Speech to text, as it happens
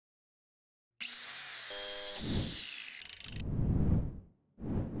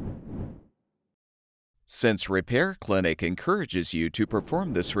Since Repair Clinic encourages you to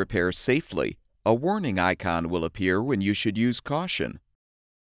perform this repair safely, a warning icon will appear when you should use caution.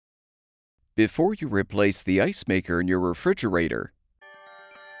 Before you replace the ice maker in your refrigerator,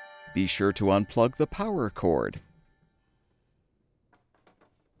 be sure to unplug the power cord.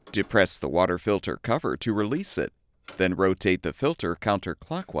 Depress the water filter cover to release it, then rotate the filter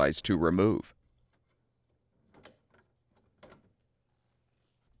counterclockwise to remove.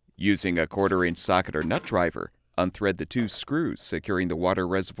 Using a 1/4-inch socket or nut driver, unthread the 2 screws securing the water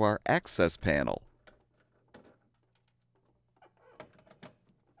reservoir access panel.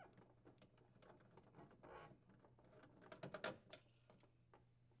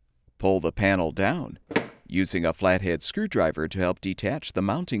 Pull the panel down, using a flathead screwdriver to help detach the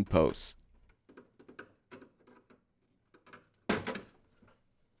mounting posts.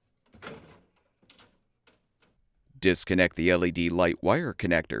 Disconnect the LED light wire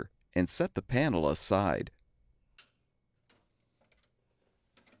connector and set the panel aside.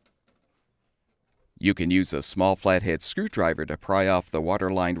 You can use a small flathead screwdriver to pry off the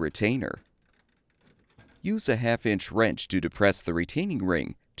water-lined retainer. Use a 1/2-inch wrench to depress the retaining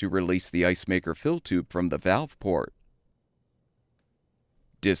ring to release the ice maker fill tube from the valve port.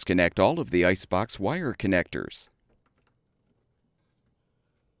 Disconnect all of the icebox wire connectors.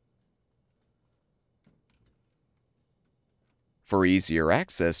 For easier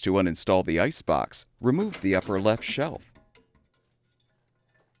access to uninstall the icebox, remove the upper left shelf.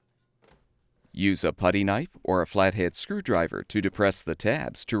 Use a putty knife or a flathead screwdriver to depress the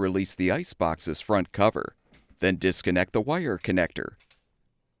tabs to release the icebox's front cover. Then disconnect the wire connector.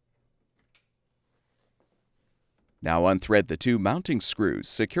 Now unthread the 2 mounting screws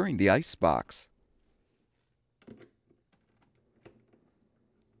securing the icebox.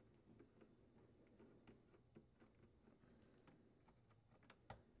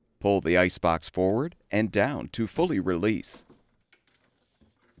 Pull the icebox forward and down to fully release.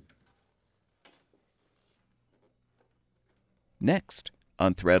 Next,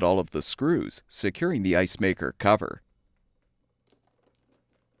 unthread all of the screws securing the ice maker cover.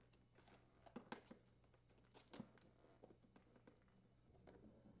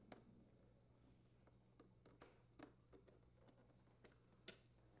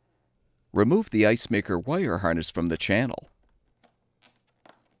 Remove the ice maker wire harness from the channel.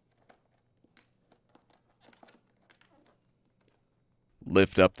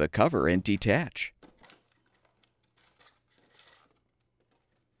 Lift up the cover and detach.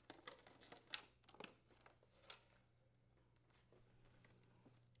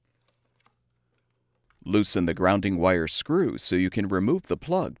 Loosen the grounding wire screw so you can remove the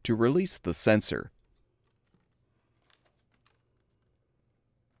plug to release the sensor.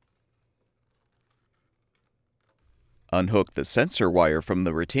 Unhook the sensor wire from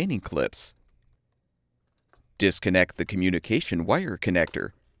the retaining clips. Disconnect the communication wire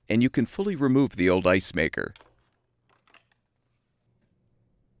connector, and you can fully remove the old ice maker.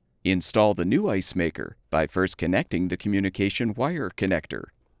 Install the new ice maker by first connecting the communication wire connector.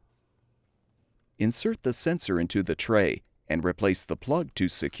 Insert the sensor into the tray and replace the plug to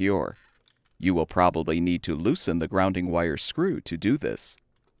secure. You will probably need to loosen the grounding wire screw to do this.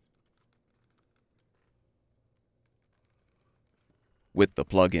 With the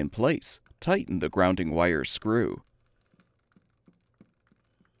plug in place, tighten the grounding wire screw.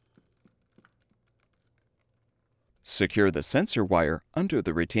 Secure the sensor wire under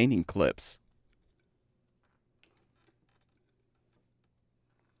the retaining clips.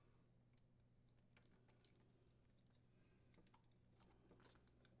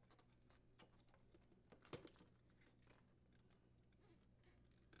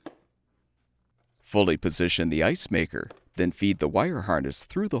 Fully position the ice maker, then feed the wire harness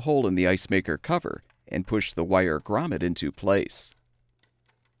through the hole in the ice maker cover and push the wire grommet into place.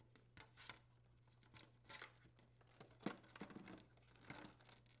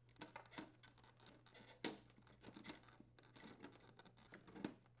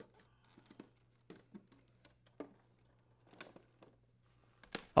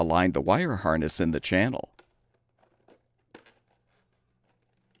 Align the wire harness in the channel.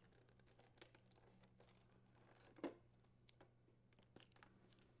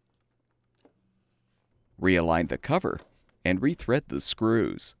 Realign the cover and rethread the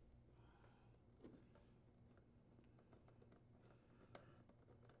screws.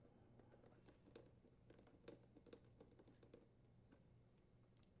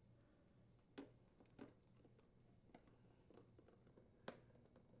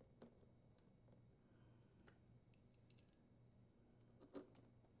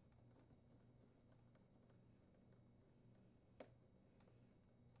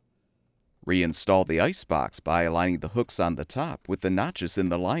 Reinstall the icebox by aligning the hooks on the top with the notches in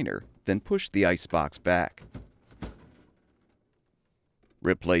the liner, then push the icebox back.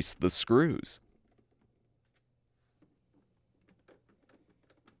 Replace the screws.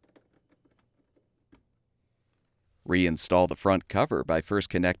 Reinstall the front cover by first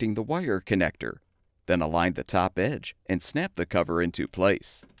connecting the wire connector. Then align the top edge and snap the cover into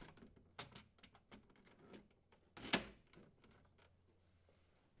place.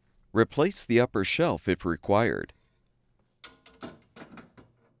 Replace the upper shelf if required.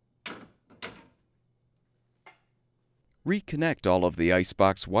 Reconnect all of the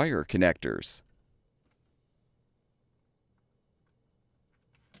icebox wire connectors.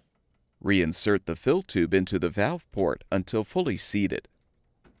 Reinsert the fill tube into the valve port until fully seated.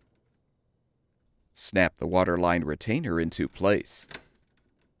 Snap the waterline retainer into place.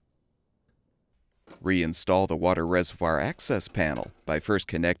 Reinstall the water reservoir access panel by first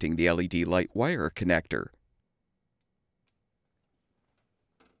connecting the LED light wire connector.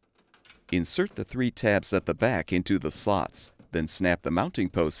 Insert the 3 tabs at the back into the slots, then snap the mounting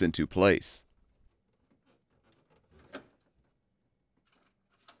posts into place.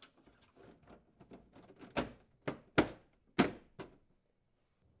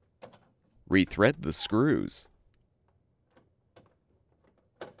 Rethread the screws.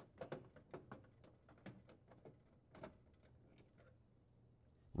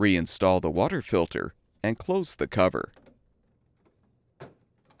 Reinstall the water filter and close the cover.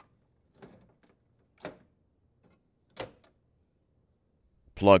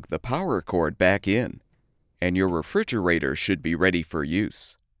 Plug the power cord back in, and your refrigerator should be ready for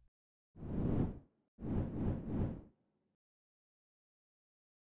use.